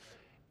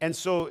 And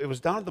so it was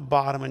down at the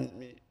bottom, and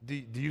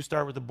do you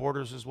start with the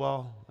borders as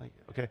well? Like,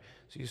 okay,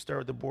 so you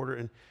start with the border,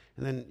 and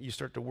then you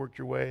start to work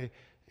your way,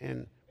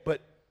 but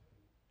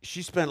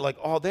she spent like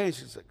all day,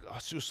 she's like, oh,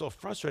 she was so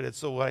frustrated.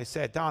 So when I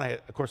sat down,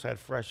 of course I had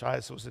fresh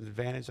eyes, so it was an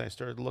advantage. I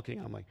started looking,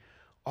 and I'm like,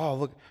 oh,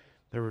 look,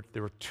 there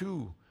were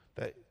two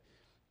that,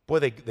 boy,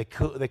 they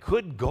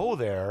could go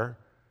there,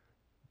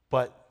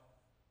 but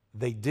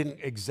they didn't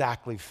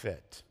exactly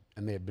fit,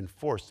 and they had been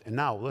forced. And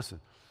now, listen,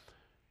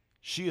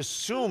 she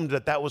assumed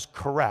that was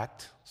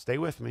correct. Stay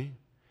with me.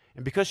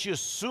 And because she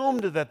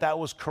assumed that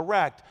was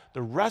correct,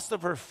 the rest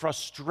of her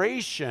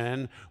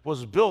frustration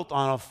was built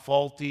on a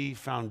faulty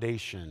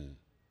foundation.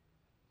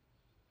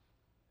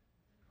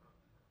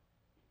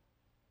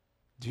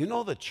 Do you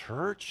know the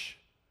church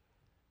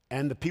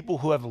and the people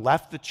who have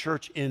left the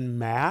church en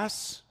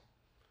masse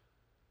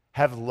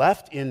have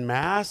left en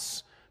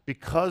masse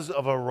because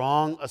of a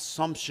wrong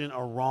assumption,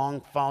 a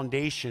wrong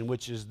foundation,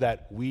 which is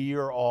that we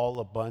are all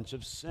a bunch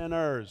of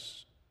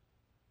sinners.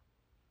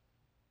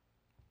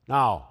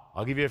 Now,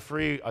 I'll give you a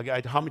free,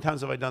 how many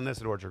times have I done this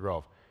at Orchard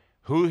Grove?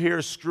 Who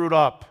here screwed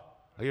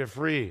up? I'll give you a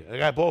free. I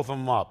got both of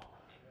them up.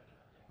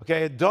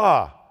 Okay,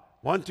 duh.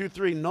 1, 2,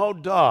 3, no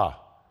duh.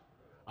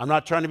 I'm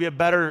not trying to be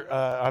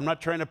I'm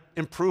not trying to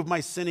improve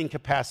my sinning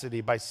capacity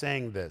by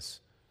saying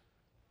this.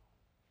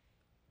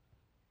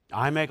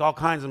 I make all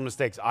kinds of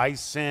mistakes. I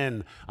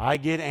sin. I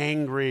get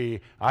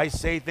angry. I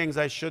say things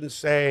I shouldn't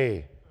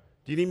say.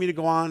 Do you need me to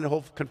go on the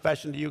whole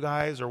confession to you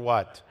guys or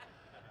what?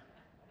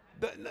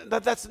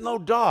 That's no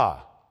duh.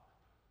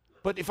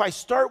 But if I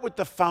start with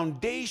the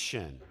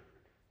foundation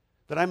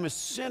that I'm a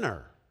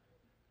sinner,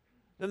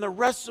 then the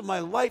rest of my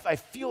life I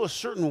feel a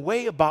certain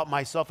way about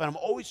myself, and I'm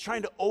always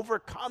trying to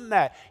overcome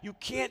that. You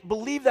can't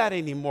believe that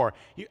anymore.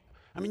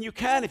 You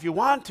can if you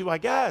want to, I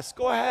guess.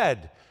 Go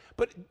ahead.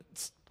 But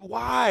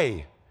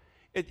why?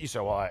 You say,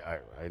 well, I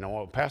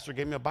know a pastor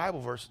gave me a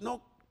Bible verse.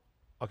 No.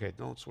 Okay,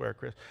 don't swear,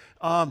 Chris.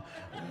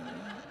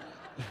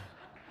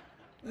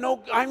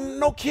 No, I'm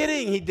no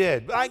kidding, he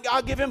did.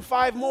 I'll give him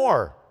 5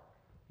 more.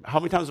 How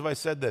many times have I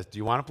said this? Do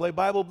you want to play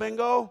Bible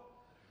bingo?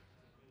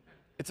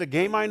 It's a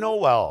game I know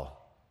well.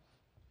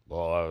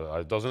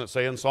 Well, doesn't it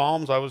say in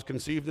Psalms, I was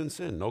conceived in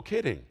sin? No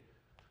kidding.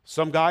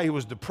 Some guy who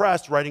was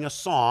depressed writing a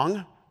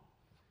song.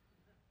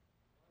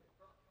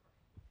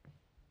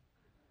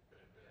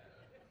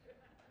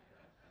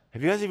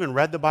 Have you guys even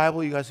read the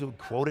Bible? You guys who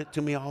quote it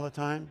to me all the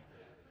time?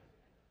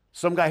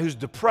 Some guy who's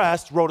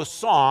depressed wrote a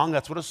song.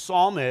 That's what a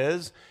psalm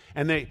is.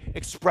 And they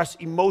express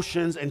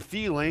emotions and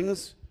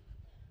feelings.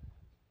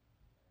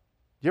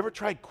 You ever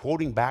tried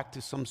quoting back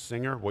to some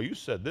singer? Well, you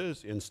said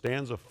this in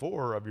stanza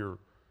 4 of your...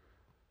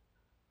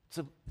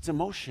 It's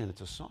emotion.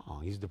 It's a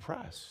song. He's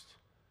depressed.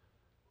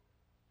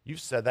 You've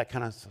said that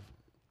kind of stuff.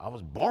 I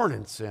was born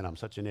in sin. I'm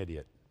such an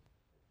idiot.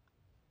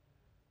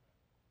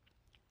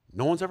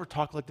 No one's ever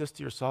talked like this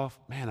to yourself?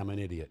 Man, I'm an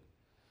idiot.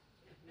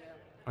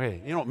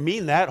 Okay, you don't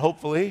mean that,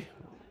 hopefully.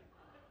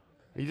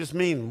 You just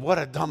mean, what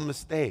a dumb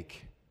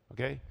mistake.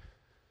 Okay?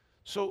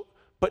 So,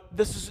 but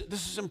this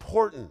is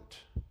important.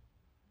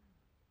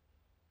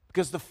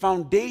 Because the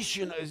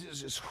foundation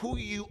is who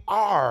you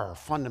are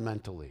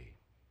fundamentally.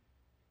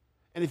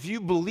 And if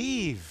you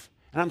believe,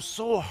 and I'm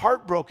so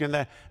heartbroken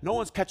that no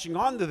one's catching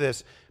on to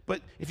this,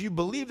 but if you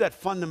believe that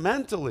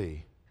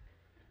fundamentally,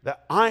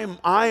 that I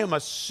am a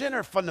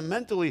sinner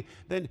fundamentally,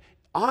 then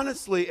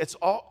honestly,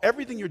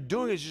 everything you're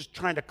doing is just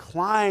trying to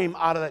climb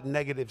out of that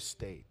negative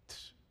state.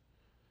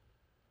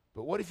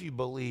 But what if you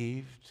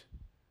believed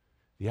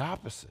the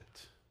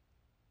opposite?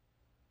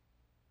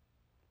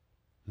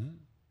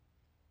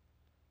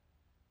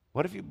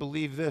 What if you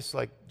believe this,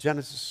 like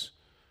Genesis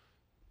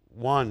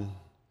 1?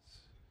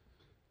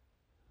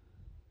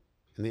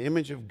 In the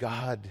image of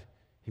God,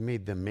 he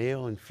made them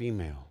male and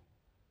female.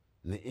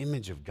 In the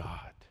image of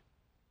God.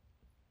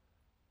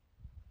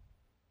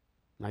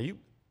 Now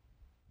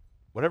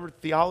whatever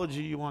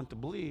theology you want to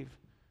believe,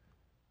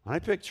 when I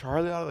picked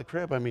Charlie out of the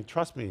crib,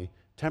 trust me,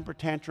 temper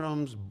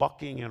tantrums,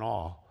 bucking and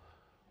all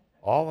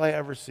I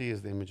ever see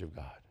is the image of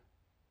God.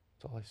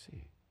 That's all I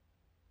see.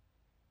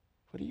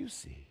 What do you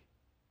see?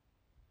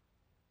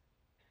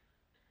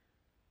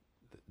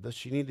 Does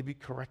she need to be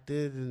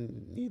corrected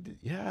and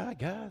yeah, I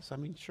guess.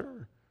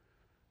 Sure.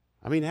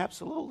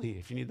 Absolutely,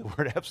 if you need the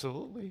word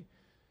absolutely.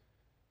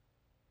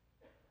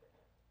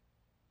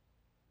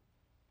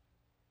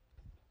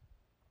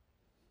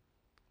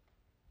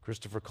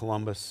 Christopher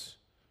Columbus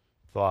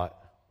thought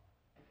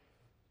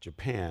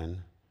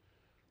Japan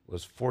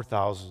was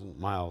 4,000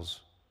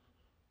 miles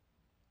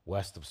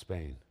west of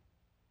Spain.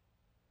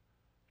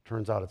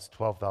 Turns out it's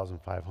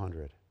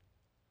 12,500.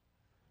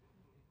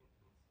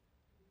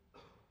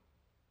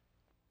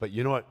 But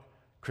you know what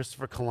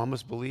Christopher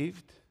Columbus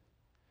believed?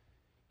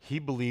 He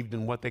believed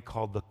in what they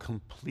called the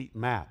complete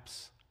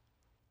maps.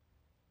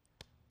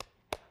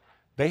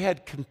 They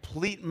had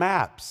complete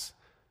maps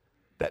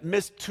that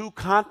missed 2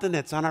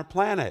 continents on our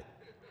planet.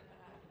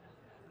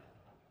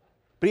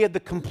 But he had the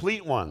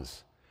complete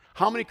ones.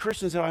 How many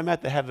Christians have I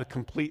met that have the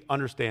complete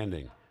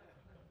understanding?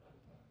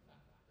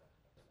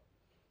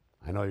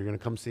 I know you're going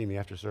to come see me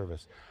after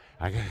service.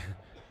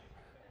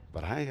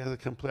 But I have the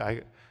complete.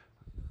 I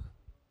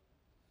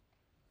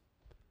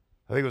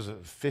think it was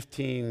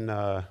 15.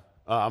 I'm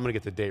going to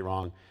get the date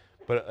wrong,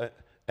 but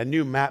a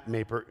new map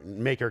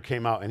maker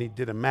came out, and he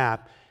did a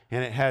map,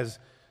 and it has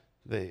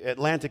the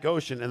Atlantic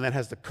Ocean, and then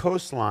has the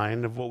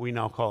coastline of what we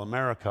now call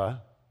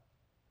America,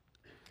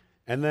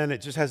 and then it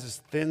just has this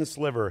thin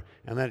sliver,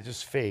 and then it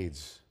just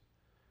fades.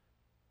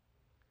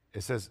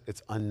 It says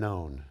it's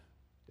unknown.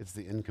 It's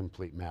the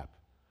incomplete map.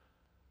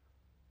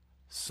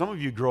 Some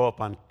of you grow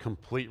up on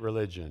complete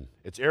religion.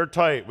 It's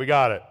airtight. We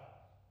got it.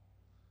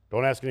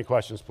 Don't ask any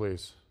questions,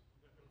 please.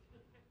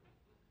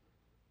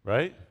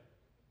 Right?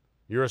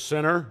 You're a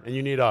sinner and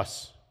you need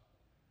us.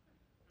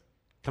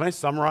 Can I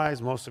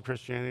summarize most of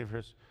Christianity?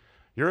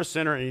 You're a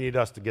sinner and you need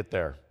us to get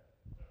there.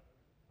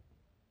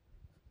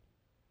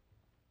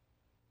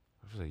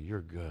 I say,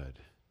 you're good.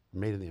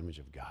 Made in the image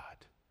of God.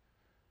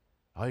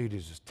 All you do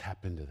is just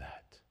tap into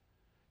that.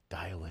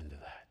 Dial into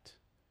that.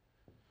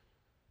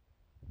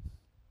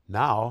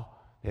 Now,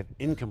 they have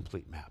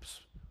incomplete maps.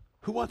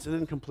 Who wants an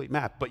incomplete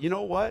map? But you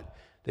know what?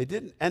 They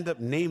didn't end up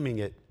naming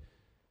it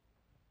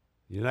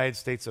the United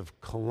States of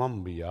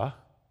Colombia,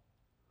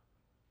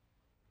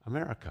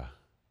 America.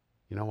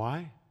 You know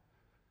why?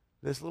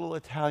 This little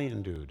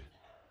Italian dude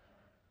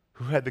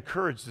who had the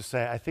courage to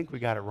say, I think we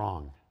got it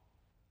wrong.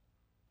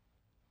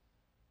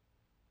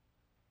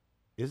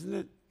 Isn't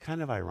it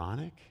kind of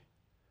ironic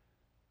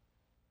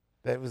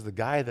that it was the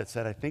guy that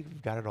said, I think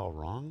we've got it all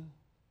wrong?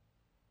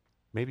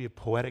 Maybe a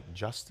poetic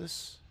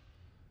justice?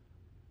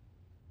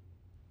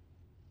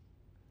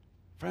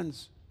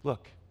 Friends,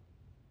 look.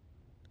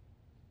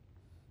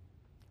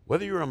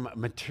 Whether you're a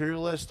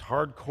materialist,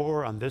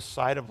 hardcore on this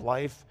side of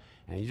life,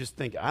 and you just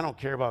think, I don't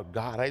care about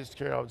God, I just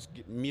care about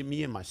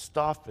me and my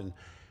stuff, and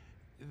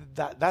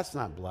that's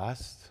not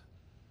blessed.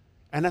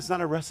 And that's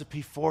not a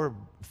recipe for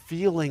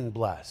feeling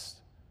blessed.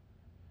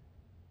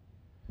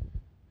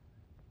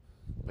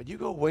 But you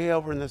go way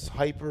over in this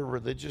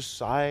hyper-religious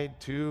side,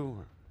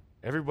 too.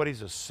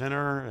 Everybody's a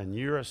sinner, and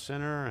you're a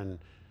sinner, and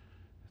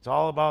it's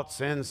all about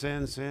sin,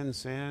 sin, sin,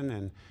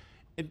 sin.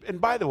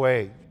 And by the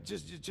way,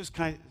 just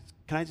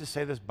can I just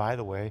say this, by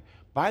the way?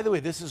 By the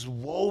way, this is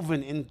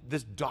woven in,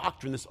 this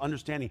doctrine, this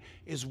understanding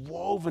is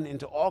woven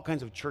into all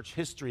kinds of church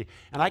history,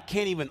 and I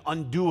can't even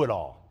undo it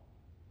all.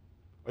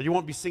 Or you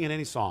won't be singing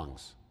any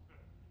songs.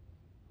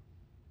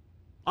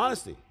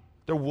 Honestly,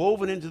 they're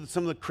woven into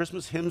some of the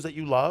Christmas hymns that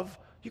you love.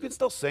 You can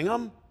still sing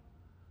them,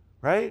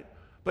 right?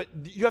 But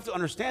you have to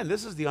understand,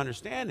 this is the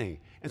understanding.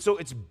 And so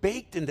it's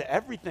baked into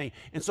everything.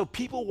 And so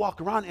people walk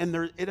around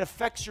and it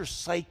affects your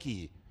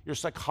psyche, your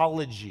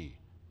psychology.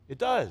 It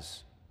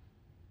does.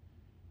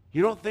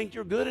 You don't think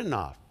you're good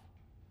enough.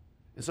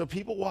 And so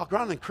people walk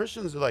around and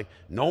Christians are like,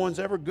 no one's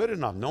ever good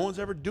enough. No one's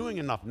ever doing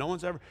enough. No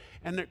one's ever,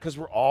 and because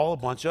we're all a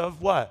bunch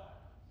of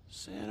what?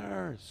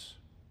 Sinners.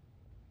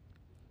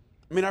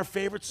 I mean, our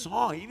favorite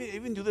song,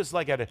 even do this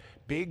like at a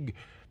big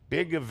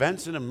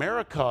events in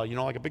America, you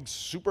know, like a big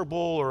Super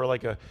Bowl or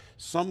like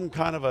some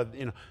kind of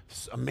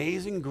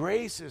Amazing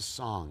Grace's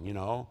song, you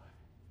know.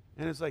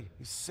 And it's like,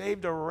 he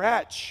saved a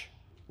wretch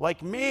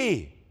like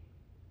me.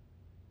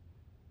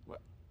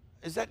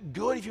 Is that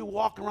good if you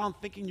walk around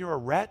thinking you're a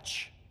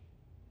wretch?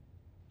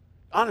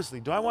 Honestly,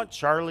 do I want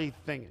Charlie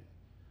thinking,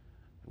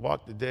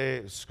 walk the day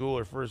at school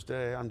or first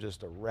day, I'm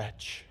just a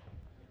wretch?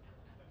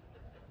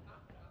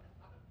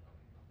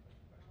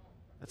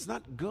 That's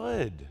not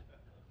good.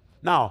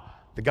 Now,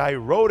 the guy who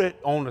wrote it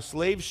owned a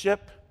slave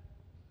ship,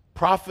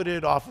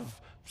 profited off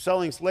of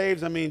selling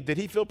slaves. I mean, did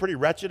he feel pretty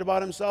wretched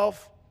about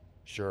himself?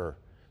 Sure.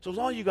 So as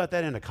long as you got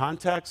that into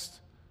context,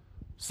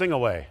 sing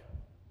away.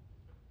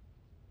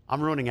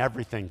 I'm ruining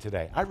everything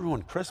today. I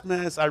ruined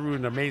Christmas. I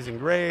ruined Amazing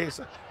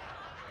Grace.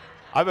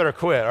 I better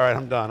quit. All right,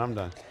 I'm done. All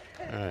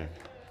right.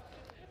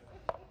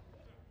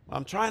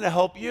 I'm trying to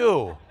help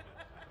you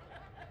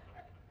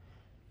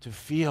to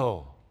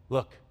feel,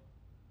 look,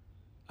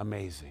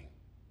 amazing.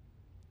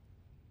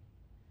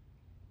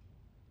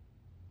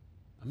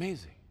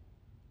 Amazing.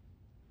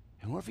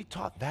 And what if we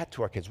taught that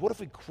to our kids? What if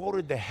we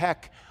quoted the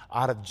heck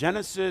out of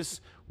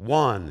Genesis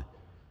 1,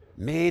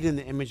 made in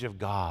the image of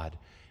God,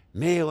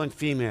 male and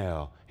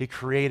female, he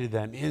created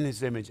them in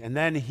his image. And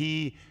then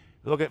he,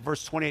 look at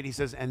verse 28, he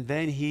says, and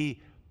then he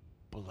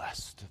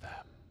blessed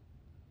them.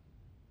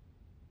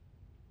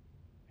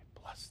 He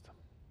blessed them.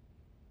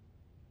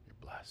 You're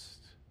blessed.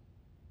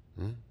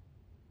 What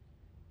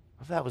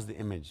if that was the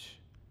image?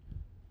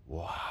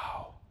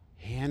 Wow.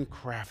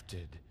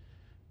 Handcrafted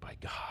by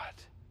God.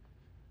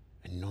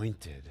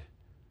 anointed,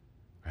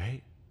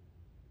 right?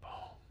 Boom.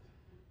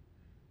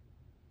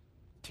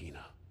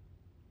 Tina.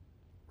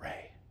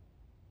 Ray.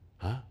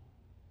 Huh?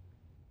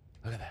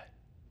 Look at that.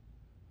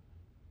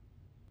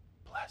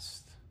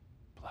 Blessed,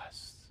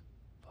 blessed,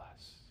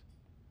 blessed.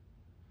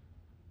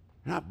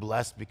 You're not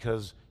blessed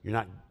because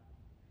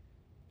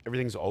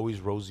everything's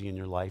always rosy in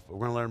your life. We're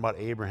going to learn about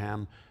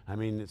Abraham. I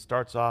mean, it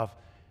starts off,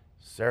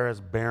 Sarah's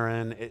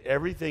barren.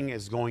 Everything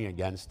is going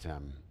against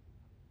him.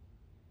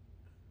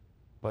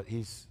 But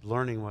he's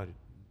learning what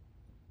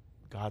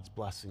God's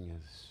blessing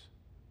is.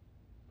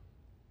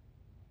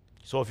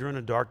 So if you're in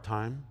a dark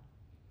time,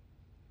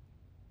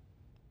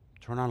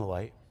 turn on a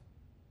light.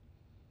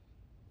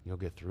 You'll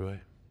get through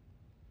it.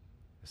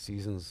 The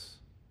seasons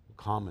will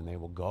come and they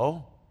will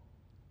go.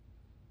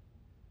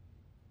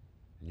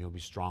 And you'll be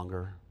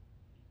stronger.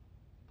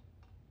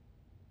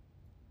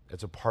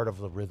 It's a part of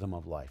the rhythm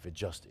of life. It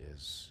just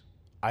is.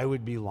 I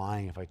would be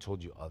lying if I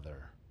told you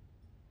other.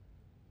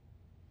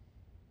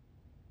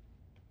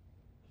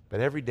 But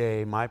every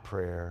day, my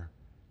prayer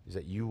is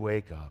that you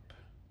wake up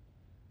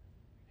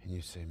and you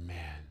say,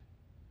 man,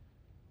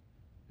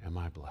 am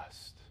I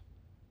blessed?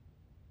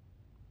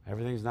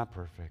 Everything's not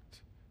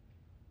perfect,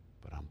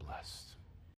 but I'm blessed.